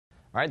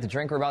All right, the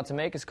drink we're about to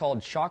make is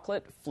called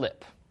Chocolate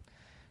Flip.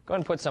 Go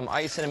ahead and put some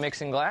ice in a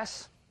mixing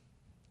glass.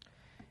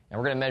 And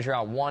we're going to measure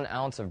out 1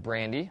 ounce of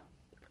brandy.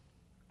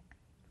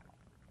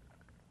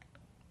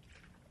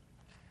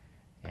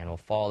 And we'll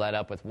follow that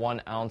up with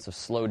 1 ounce of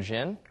sloe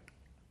gin.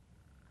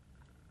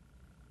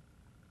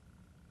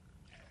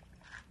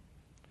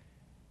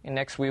 And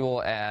next we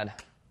will add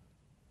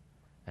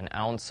an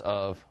ounce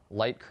of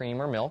light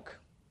cream or milk.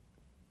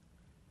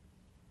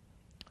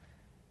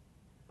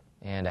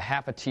 And a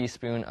half a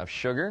teaspoon of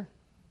sugar.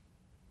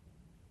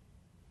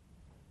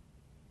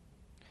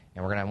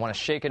 And we're going to want to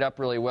shake it up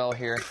really well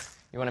here.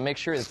 You want to make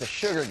sure that the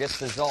sugar gets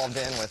dissolved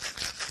in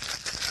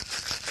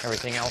with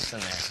everything else in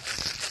there.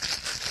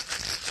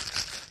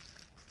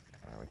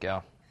 There we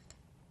go.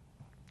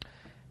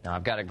 Now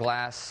I've got a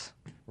glass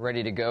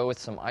ready to go with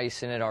some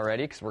ice in it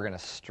already because we're going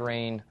to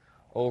strain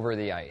over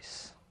the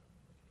ice.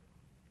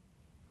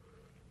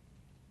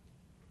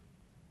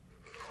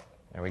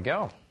 There we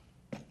go.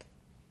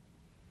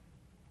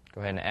 Go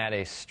ahead and add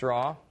a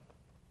straw.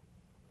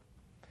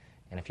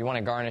 And if you want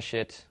to garnish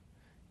it,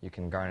 you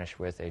can garnish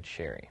with a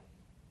cherry.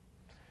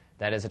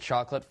 That is a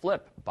chocolate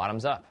flip.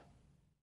 Bottoms up.